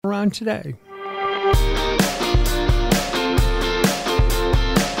around today.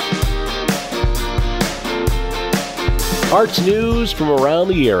 Arts news from around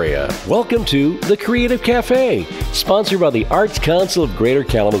the area. Welcome to The Creative Cafe, sponsored by the Arts Council of Greater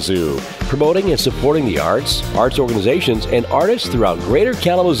Kalamazoo, promoting and supporting the arts, arts organizations, and artists throughout Greater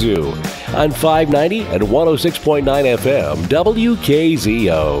Kalamazoo on 590 and 106.9 FM,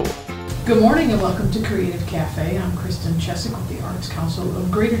 WKZO. Good morning and welcome to Creative Cafe. I'm Kristen Chesick with the Arts Council of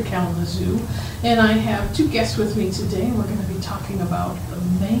Greater Kalamazoo, and I have two guests with me today, and we're going to be talking about the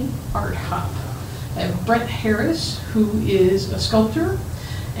May Art Hop. I have Brent Harris, who is a sculptor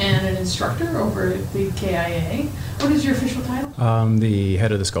and an instructor over at the KIA. What is your official title? The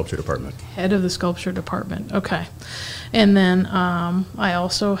head of the sculpture department. Head of the sculpture department, okay. And then I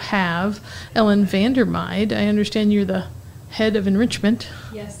also have Ellen Vandermeide. I understand you're the head of enrichment.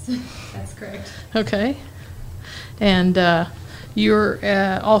 Yes, that's correct. Okay. And you're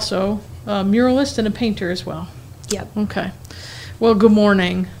also a muralist and a painter as well. Yep. Okay. Well, good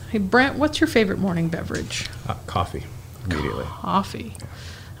morning. Hey, Brent, what's your favorite morning beverage? Coffee, immediately. Coffee.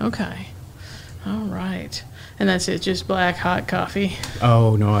 Okay. All right. And that's it, just black, hot coffee?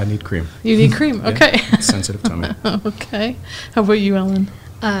 Oh, no, I need cream. You need cream? Okay. Sensitive tummy. Okay. How about you, Ellen?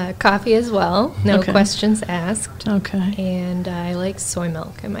 Coffee as well, no Okay. questions asked. Okay. And I like soy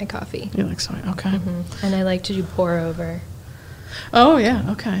milk in my coffee. You like soy? Okay. And I like to do pour over. Oh,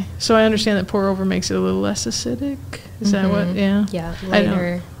 yeah. Okay. So I understand that pour over makes it a little less acidic. Is that what? Yeah. Yeah, I know.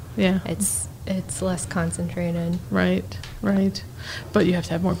 lighter. Yeah. It's less concentrated. Right. Right. But you have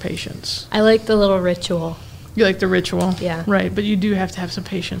to have more patience. I like the little ritual. You like the ritual. Yeah. Right. But you do have to have some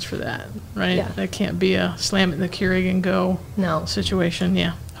patience for that. Right. Yeah. That can't be a slam it in the Keurig and go No. situation.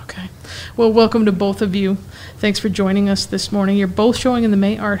 Yeah. Okay. Well, welcome to both of you. Thanks for joining us this morning. You're both showing in the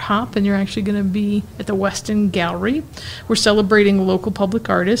May Art Hop, and you're actually going to be at the Weston Gallery. We're celebrating local public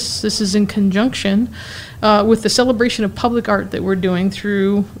artists. This is in conjunction with the celebration of public art that we're doing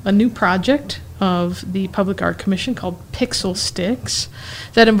through a new project of the Public Art Commission called Pixel Sticks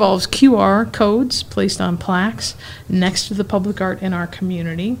that involves QR codes placed on plaques next to the public art in our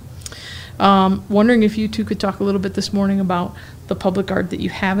community. Wondering if you two could talk a little bit this morning about the public art that you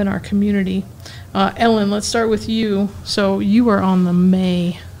have in our community. Ellen, let's start with you. So you are on the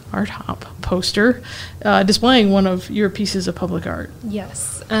May Art Hop poster, displaying one of your pieces of public art.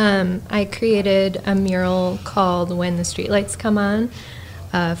 Yes. I created a mural called When the Streetlights Come On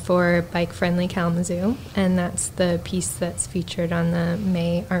for Bike Friendly Kalamazoo, and that's the piece that's featured on the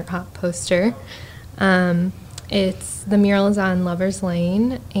May Art Hop poster. The mural is on Lover's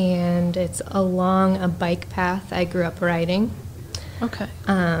Lane, and it's along a bike path I grew up riding. Okay.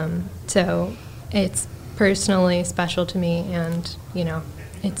 So it's personally special to me, and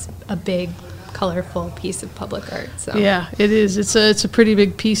it's a big, colorful piece of public art. So Yeah, it is. It's a pretty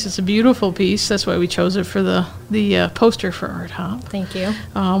big piece. It's a beautiful piece. That's why we chose it for the poster for Art Hop. Thank you.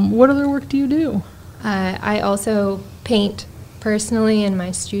 What other work do you do? I also paint personally in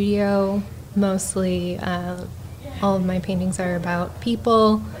my studio. Mostly, all of my paintings are about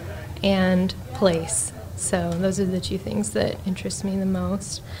people and place. So those are the two things that interest me the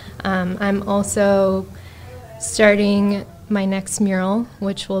most. I'm also starting my next mural,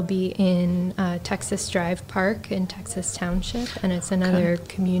 which will be in Texas Drive Park in Texas Township, and it's another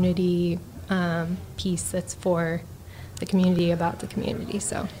community piece that's for the community, about the community.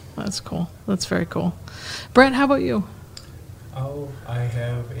 So That's cool. That's very cool. Brent, how about you? Oh, I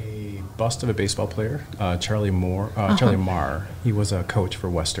have a bust of a baseball player, Charlie Marr. He was a coach for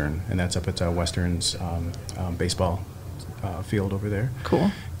Western, and that's up at Western's baseball field over there.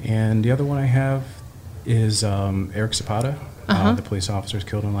 Cool. And the other one I have is Eric Zapata, the police officers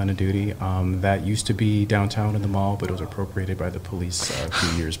killed in line of duty. That used to be downtown in the mall, but it was appropriated by the police a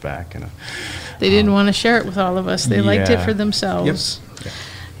few years back. And They didn't want to share it with all of us. They liked it yeah. for themselves. Yep.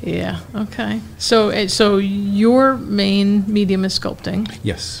 Yeah. Okay. So your main medium is sculpting.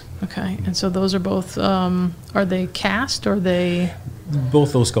 Yes. Okay. And so those are both. Are they cast or are they?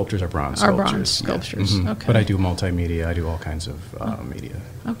 Both those sculptures are bronze Are sculptures. bronze sculptures. Mhm. Okay. But I do multimedia. I do all kinds of media.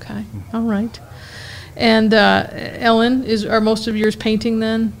 Okay. All right. And Ellen, are most of yours painting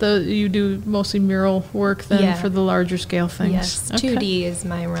then? You do mostly mural work then Yeah. for the larger scale things. yes, Okay. 2D is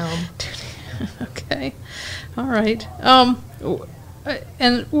my realm. Okay. All right.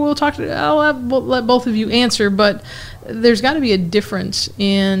 And we'll let both of you answer, but there's got to be a difference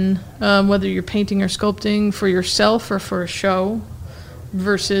in whether you're painting or sculpting for yourself or for a show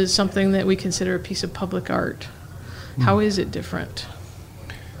versus something that we consider a piece of public art. How is it different?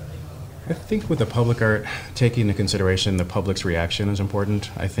 I think with the public art, taking into consideration the public's reaction is important.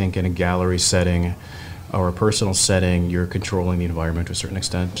 I think in a gallery setting, or a personal setting, you're controlling the environment to a certain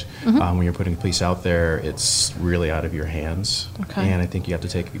extent. When you're putting a piece out there, it's really out of your hands. Okay. And I think you have to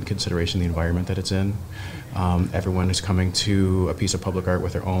take into consideration the environment that it's in. Everyone is coming to a piece of public art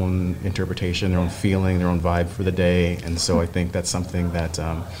with their own interpretation, their own feeling, their own vibe for the day. And so I think that's something that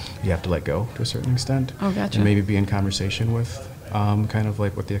you have to let go to a certain extent. Oh, gotcha. And maybe be in conversation with kind of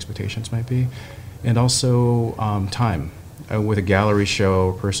like what the expectations might be. And also time. With a gallery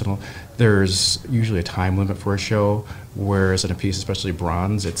show, personal, there's usually a time limit for a show, whereas in a piece, especially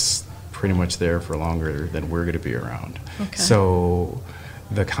bronze, it's pretty much there for longer than we're going to be around. Okay. So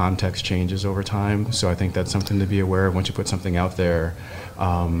the context changes over time. So I think that's something to be aware of. Once you put something out there,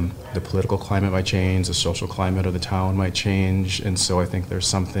 the political climate might change, the social climate of the town might change. And so I think there's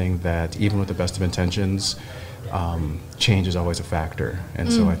something that, even with the best of intentions, change is always a factor.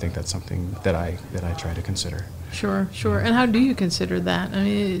 And so I think that's something that I try to consider. Sure, sure. And how do you consider that? I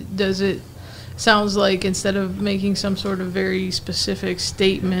mean, does it sounds like instead of making some sort of very specific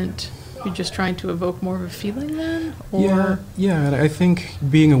statement, you're just trying to evoke more of a feeling then? Or Yeah, and I think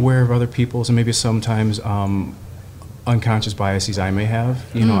being aware of other people's and maybe sometimes unconscious biases I may have.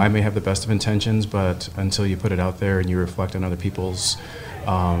 You know, I may have the best of intentions, but until you put it out there and you reflect on other people's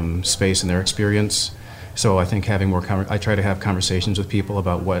space and their experience. So I think having more, I try to have conversations with people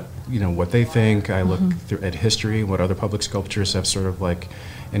about what they think. I look at history, what other public sculptures have sort of like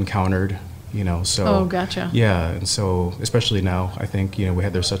encountered, so. Oh, gotcha. Yeah, and so especially now, I think,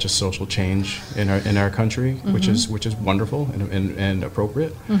 there's such a social change in our country, which is wonderful and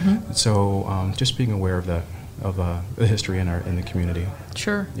appropriate. So just being aware of the history in the community.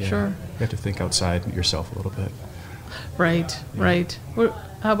 Sure, Yeah. sure. You have to think outside yourself a little bit. Right, right.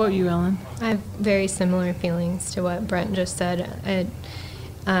 How about you, Ellen? I have very similar feelings to what Brent just said.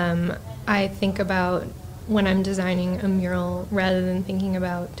 I think about when I'm designing a mural, rather than thinking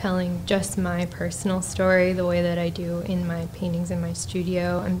about telling just my personal story the way that I do in my paintings in my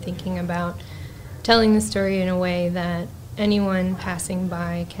studio, I'm thinking about telling the story in a way that anyone passing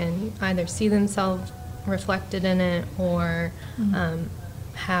by can either see themselves reflected in it or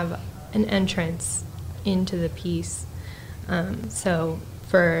have an entrance into the piece. So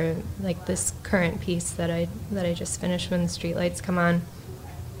for like this current piece that I just finished, When the Streetlights Come On,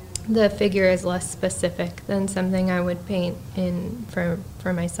 the figure is less specific than something I would paint in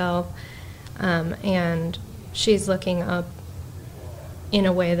for myself, and she's looking up in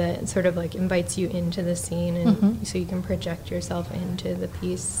a way that sort of like invites you into the scene, and so you can project yourself into the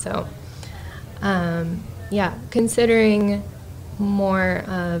piece. So considering more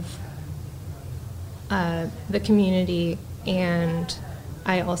of the community, and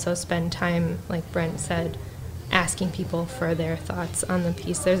I also spend time, like Brent said, asking people for their thoughts on the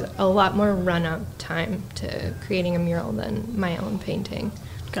piece. There's a lot more run-up time to creating a mural than my own painting.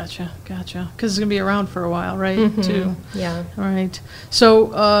 Gotcha. Because it's going to be around for a while, right, too? Yeah. All right.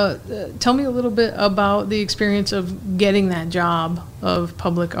 So tell me a little bit about the experience of getting that job of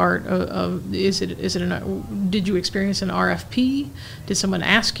public art. Did you experience an RFP? Did someone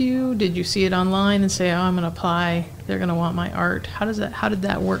ask you? Did you see it online and say, "Oh, I'm going to apply. They're going to want my art"? How did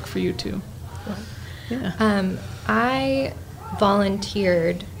that work for you two? Yeah. I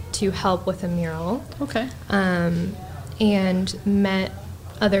volunteered to help with a mural. Okay. And met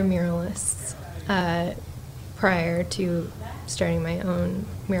other muralists prior to starting my own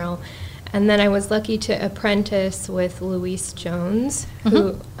mural. And then I was lucky to apprentice with Louise Jones,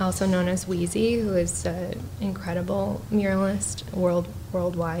 who also known as Wheezy, who is an incredible muralist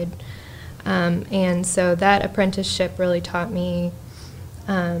worldwide. And so that apprenticeship really taught me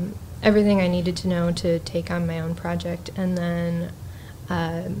everything I needed to know to take on my own project. And then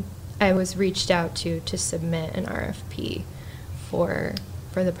I was reached out to submit an RFP for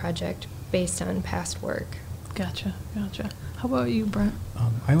the project based on past work. Gotcha. How about you, Brent?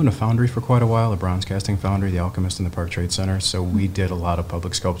 I owned a foundry for quite a while, a bronze casting foundry, The Alchemist in the Park Trade Center. So we did a lot of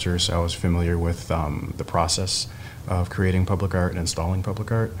public sculptures. I was familiar with the process of creating public art and installing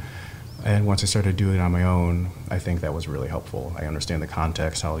public art. And once I started doing it on my own, I think that was really helpful. I understand the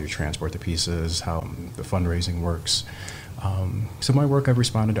context, how you transport the pieces, how the fundraising works. So my work, I've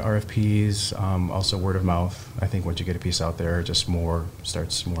responded to RFPs, also word of mouth. I think once you get a piece out there, just more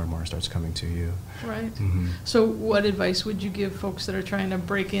and more starts coming to you. Right. So what advice would you give folks that are trying to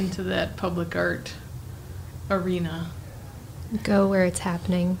break into that public art arena? Go where it's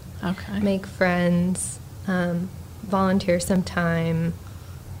happening. Okay. Make friends, volunteer some time,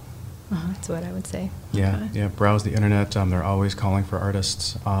 That's what I would say. Yeah, Okay. yeah. Browse the internet. They're always calling for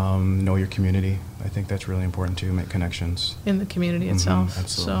artists. Know your community. I think that's really important too. Make connections. In the community itself.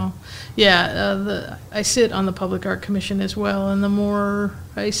 absolutely. So, yeah, I sit on the Public Art Commission as well, and the more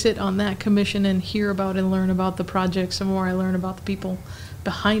I sit on that commission and hear about and learn about the projects, the more I learn about the people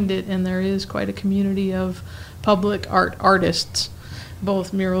behind it, and there is quite a community of public art artists,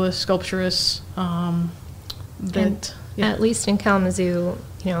 both muralists, sculpturists, that, yeah. At least in Kalamazoo,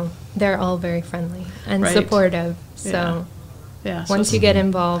 they're all very friendly and Right. supportive. Yeah. So Yeah, so once it's- you get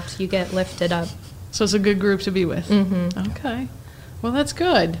involved, you get lifted up. So it's a good group to be with. Mm-hmm. Okay. Well, that's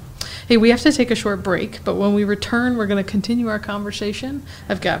good. Hey, we have to take a short break, but when we return, we're going to continue our conversation.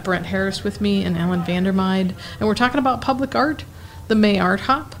 I've got Brent Harris with me and Ellen Vandermeide, and we're talking about public art, the May Art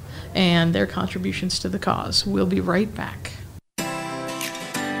Hop, and their contributions to the cause. We'll be right back.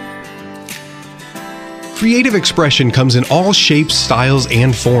 Creative expression comes in all shapes, styles,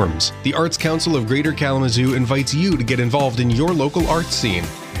 and forms. The Arts Council of Greater Kalamazoo invites you to get involved in your local arts scene.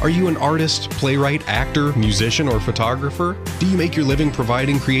 Are you an artist, playwright, actor, musician, or photographer? Do you make your living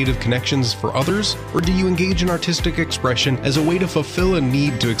providing creative connections for others? Or do you engage in artistic expression as a way to fulfill a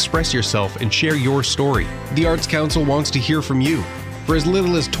need to express yourself and share your story? The Arts Council wants to hear from you. For as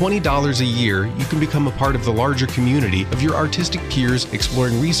little as $20 a year, you can become a part of the larger community of your artistic peers,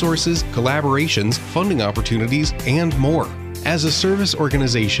 exploring resources, collaborations, funding opportunities, and more. As a service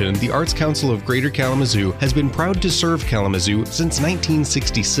organization, the Arts Council of Greater Kalamazoo has been proud to serve Kalamazoo since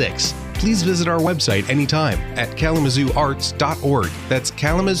 1966. Please visit our website anytime at kalamazooarts.org. That's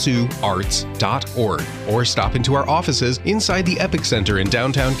kalamazooarts.org. Or stop into our offices inside the Epic Center in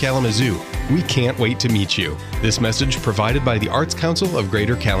downtown Kalamazoo. We can't wait to meet you. This message provided by the Arts Council of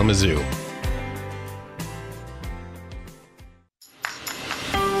Greater Kalamazoo.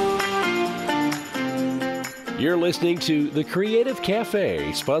 You're listening to The Creative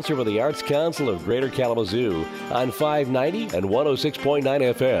Cafe, sponsored by the Arts Council of Greater Kalamazoo on 590 and 106.9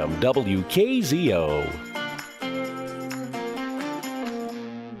 FM, WKZO.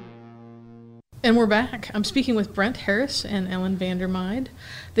 And we're back. I'm speaking with Brent Harris and Ellen Vandermeide.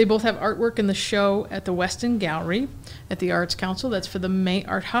 They both have artwork in the show at the Weston Gallery at the Arts Council. That's for the May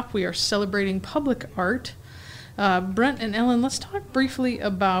Art Hop. We are celebrating public art. Brent and Ellen, let's talk briefly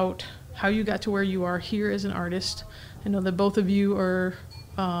about how you got to where you are here as an artist. I know that both of you are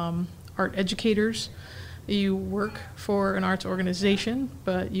art educators. You work for an arts organization,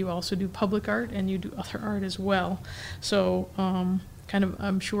 but you also do public art and you do other art as well. So kind of,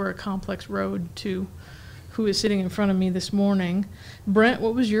 I'm sure, a complex road to who is sitting in front of me this morning. Brent,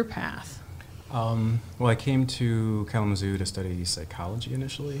 what was your path? Well, I came to Kalamazoo to study psychology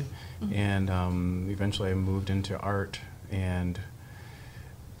initially, and eventually I moved into art, and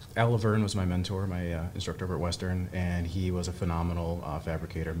Al Laverne was my mentor, my instructor over at Western, and he was a phenomenal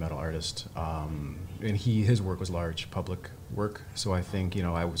fabricator, metal artist, and his work was large public work. So I think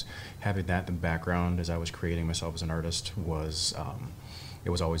I was having that in the background as I was creating myself as an artist was it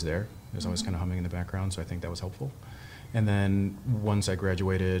was always there. It was always kind of humming in the background. So I think that was helpful. And then once I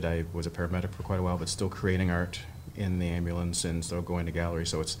graduated, I was a paramedic for quite a while, but still creating art in the ambulance and still going to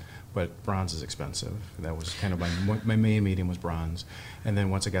galleries. But bronze is expensive. That was kind of my main medium was bronze. And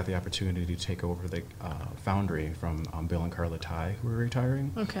then once I got the opportunity to take over the foundry from Bill and Carla Ty, who were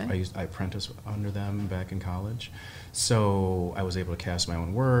retiring, Okay. I apprenticed under them back in college. So I was able to cast my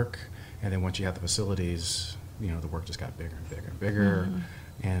own work. And then once you have the facilities, the work just got bigger and bigger and bigger.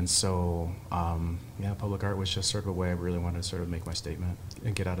 And so, public art was just sort of a way I really wanted to sort of make my statement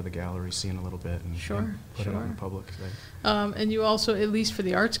and get out of the gallery scene a little bit and put it out in the public. And you also, at least for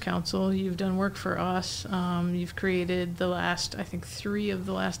the Arts Council, you've done work for us. You've created the last, I think, 3 of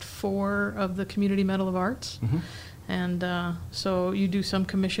the last 4 of the Community Medal of Arts. And so you do some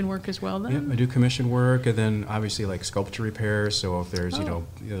commission work as well then? Yeah, I do commission work, and then obviously like sculpture repairs. So if there's,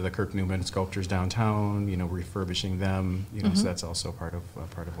 the Kirk Newman sculptures downtown, refurbishing them, so that's also part of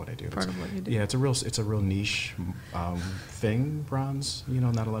what I do. Part of what you do. Yeah, it's a real niche thing, bronze.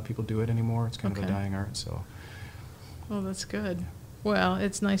 Not a lot of people do it anymore. It's kind of a dying art, so. Well, that's good. Well,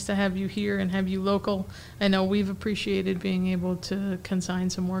 it's nice to have you here and have you local. I know we've appreciated being able to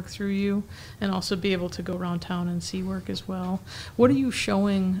consign some work through you and also be able to go around town and see work as well. What are you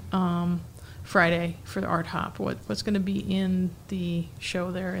showing Friday for the Art Hop? What's going to be in the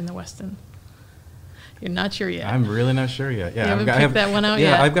show there in the Weston? You're not sure yet. I'm really not sure yet. Yeah, You haven't picked that one out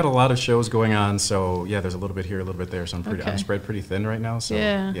yet? Yeah, I've got a lot of shows going on, so there's a little bit here, a little bit there. So I'm spread pretty thin right now. So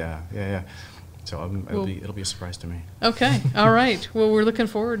yeah. So it'll be a surprise to me. Okay, all right. Well, we're looking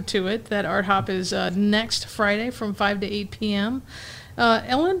forward to it. That Art Hop is next Friday from 5 to 8 p.m.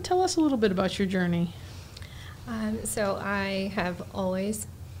 Ellen, tell us a little bit about your journey. So I have always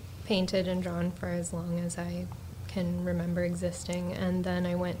painted and drawn for as long as I can remember existing. And then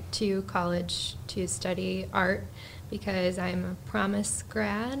I went to college to study art because I'm a Promise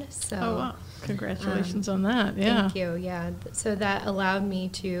grad. So, Oh, wow. Congratulations on that. Yeah. Thank you. Yeah. So that allowed me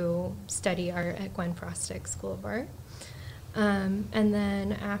to study art at Gwen Frostic School of Art. And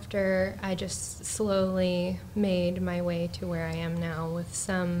then after, I just slowly made my way to where I am now with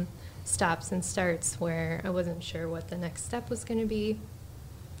some stops and starts where I wasn't sure what the next step was going to be.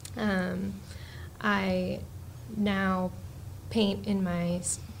 I now paint in my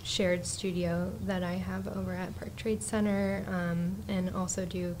shared studio that I have over at Park Trade Center, and also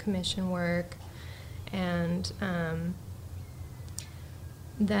do commission work. And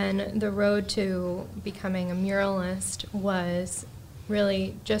then the road to becoming a muralist was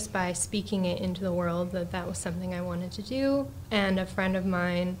really just by speaking it into the world that was something I wanted to do. And a friend of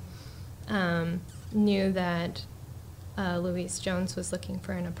mine knew that Louise Jones was looking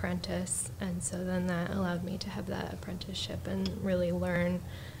for an apprentice, and so then that allowed me to have that apprenticeship and really learn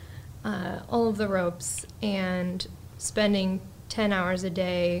all of the ropes. And spending 10 hours a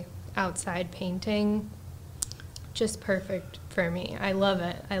day outside painting, just perfect for me. I love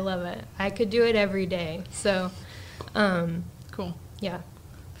it. I love it. I could do it every day. So, Cool. yeah.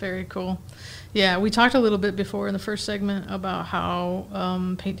 Very cool. Yeah, we talked a little bit before in the first segment about how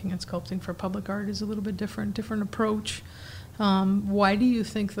painting and sculpting for public art is a little bit different approach. Why do you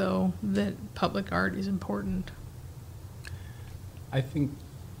think, though, that public art is important? I think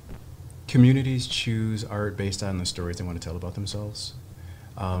communities choose art based on the stories they want to tell about themselves,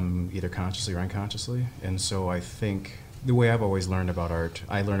 either consciously or unconsciously. And so I think the way I've always learned about art,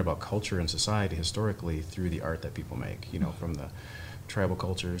 I learned about culture and society historically through the art that people make, you know, from the tribal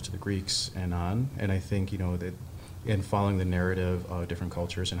cultures to the Greeks and on. And I think, you know, that in following the narrative of different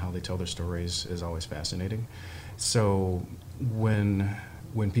cultures and how they tell their stories is always fascinating. So when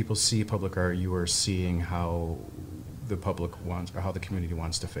people see public art, you are seeing how the public wants, or how the community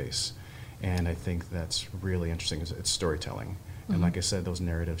wants to face. And I think that's really interesting. It's storytelling. And like I said, those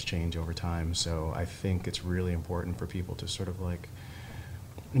narratives change over time. So I think it's really important for people to sort of like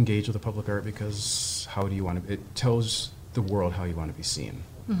engage with the public art, because how do you want to, it tells the world how you want to be seen,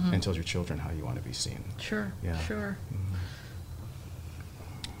 and tells your children how you want to be seen. Sure. Yeah. Sure.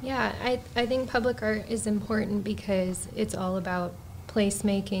 Yeah, I think public art is important because it's all about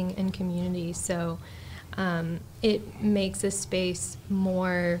placemaking and community. So it makes a space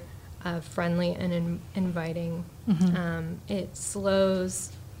more friendly and inviting. It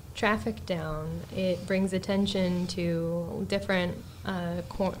slows traffic down. It brings attention to different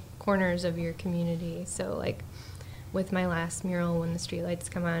corners of your community. So like with my last mural, when the streetlights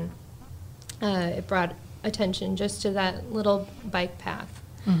come on, it brought attention just to that little bike path.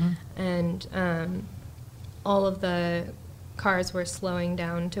 And all of the cars were slowing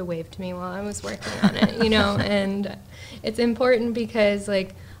down to wave to me while I was working on it, you know. And it's important because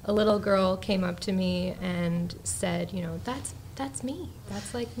like a little girl came up to me and said, you know, that's me,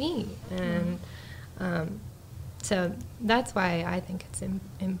 that's like me. And so that's why I think it's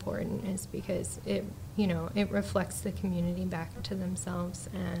important, is because it, you know, it reflects the community back to themselves,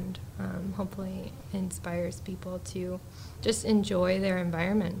 and hopefully inspires people to just enjoy their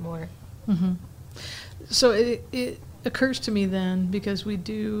environment more. So it occurs to me then, because we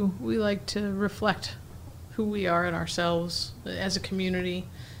like to reflect who we are in ourselves as a community.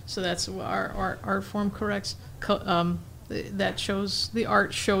 So that's our art form corrects. That shows, the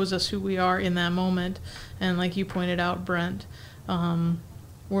art shows us who we are in that moment. And like you pointed out, Brent,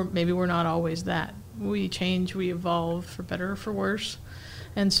 we're not always that. We change, we evolve, for better or for worse.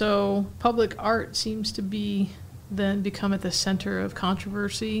 And so public art seems to become at the center of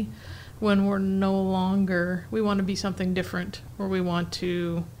controversy when we're no longer, we want to be something different, or we want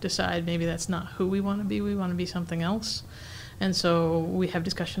to decide maybe that's not who we want to be something else. And so we have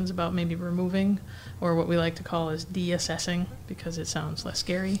discussions about maybe removing, or what we like to call as de-assessing, because it sounds less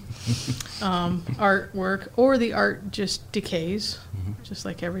scary, artwork, or the art just decays, just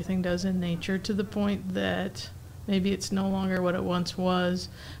like everything does in nature, to the point that maybe it's no longer what it once was.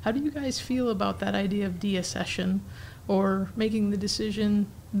 How do you guys feel about that idea of de-accession, or making the decision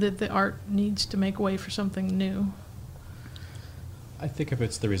that the art needs to make way for something new? I think if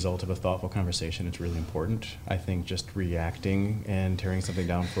it's the result of a thoughtful conversation, it's really important. I think just reacting and tearing something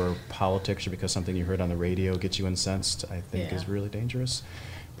down for politics, or because something you heard on the radio gets you incensed, I think is really dangerous.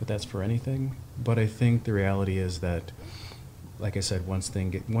 But that's for anything. But I think the reality is that, like I said, once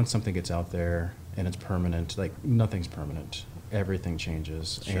something gets out there and it's permanent, like nothing's permanent. Everything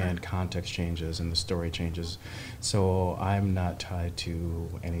changes, and context changes, and the story changes. So I'm not tied to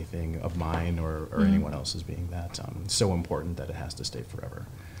anything of mine or anyone else's being that so important that it has to stay forever.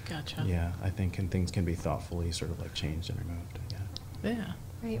 Gotcha. Yeah, I think things can be thoughtfully sort of like changed and removed. Yeah. Yeah.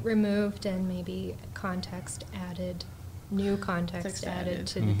 Right, removed and maybe context added, new context Text added added.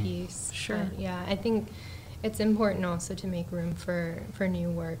 to the piece. Sure. But yeah, I think it's important also to make room for new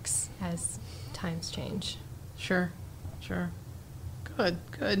works as times change. Sure.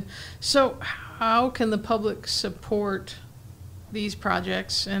 Good. So how can the public support these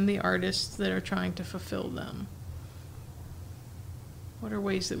projects and the artists that are trying to fulfill them? What are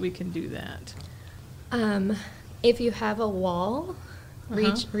ways that we can do that? If you have a wall,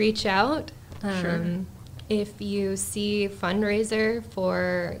 reach out. Sure. If you see fundraiser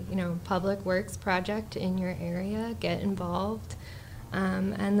for public works project in your area, get involved,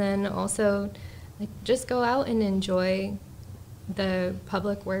 and then also just go out and enjoy the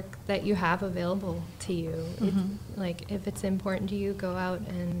public work that you have available to you. If it's important to you, go out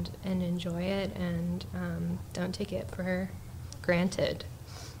and enjoy it, and don't take it for granted.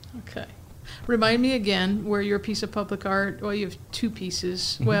 Okay. Remind me again where your piece of public art, well, you have two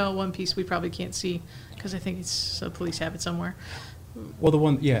pieces. Well, one piece we probably can't see because I think the police have it somewhere.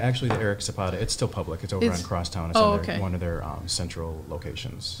 Well, actually the Eric Zapata, it's still public. It's over on Crosstown. It's under one of their central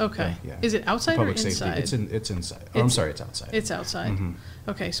locations. Okay. Yeah. Is it outside public or inside? Safety. It's inside. I'm sorry, it's outside. It's outside. Mhm.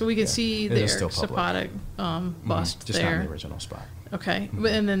 Okay, so we can Yeah. see It the is still Eric public. Zapata bust Just there. not in the original spot. Okay,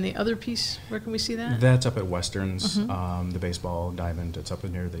 and then the other piece, where can we see that? That's up at Westerns, the baseball diamond. It's up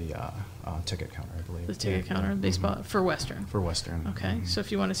near the ticket counter, I believe. The ticket counter, Mhm. baseball, for Western. For Western. Okay, so if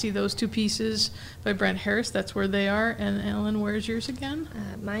you want to see those two pieces by Brent Harris, that's where they are. And Ellen, where's yours again?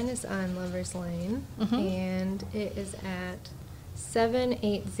 Mine is on Lovers Lane, and it is at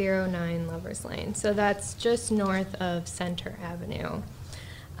 7809 Lovers Lane. So that's just north of Center Avenue.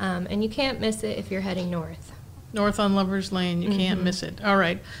 And you can't miss it if you're heading north. North on Lovers Lane, you can't miss it. All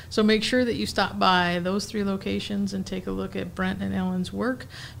right, so make sure that you stop by those three locations and take a look at Brent and Ellen's work.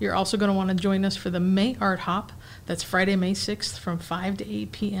 You're also going to want to join us for the May Art Hop. That's Friday, May 6th from 5 to 8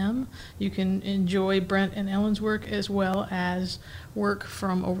 p.m. You can enjoy Brent and Ellen's work as well as work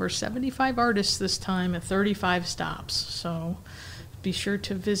from over 75 artists this time at 35 stops. So be sure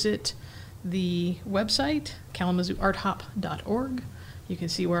to visit the website, kalamazooarthop.org. You can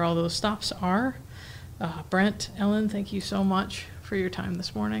see where all those stops are. Brent, Ellen, thank you so much for your time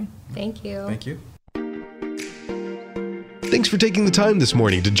this morning. Thank you. Thank you. Thanks for taking the time this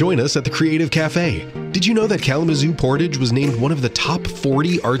morning to join us at the Creative Cafe. Did you know that Kalamazoo Portage was named one of the top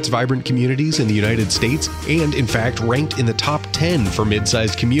 40 arts vibrant communities in the United States, and in fact ranked in the top 10 for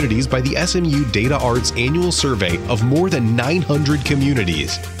mid-sized communities by the SMU Data Arts annual survey of more than 900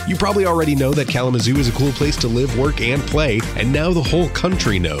 communities? You probably already know that Kalamazoo is a cool place to live, work, and play, and now the whole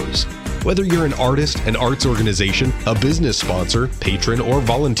country knows. Whether you're an artist, an arts organization, a business sponsor, patron, or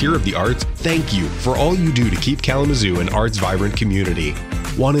volunteer of the arts, thank you for all you do to keep Kalamazoo an arts vibrant community.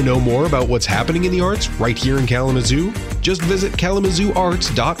 Want to know more about what's happening in the arts right here in Kalamazoo? Just visit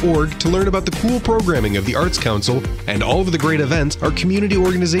kalamazooarts.org to learn about the cool programming of the Arts Council and all of the great events our community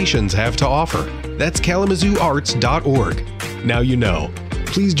organizations have to offer. That's kalamazooarts.org. Now you know.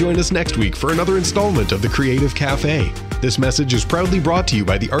 Please join us next week for another installment of the Creative Cafe. This message is proudly brought to you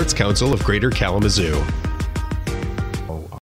by the Arts Council of Greater Kalamazoo.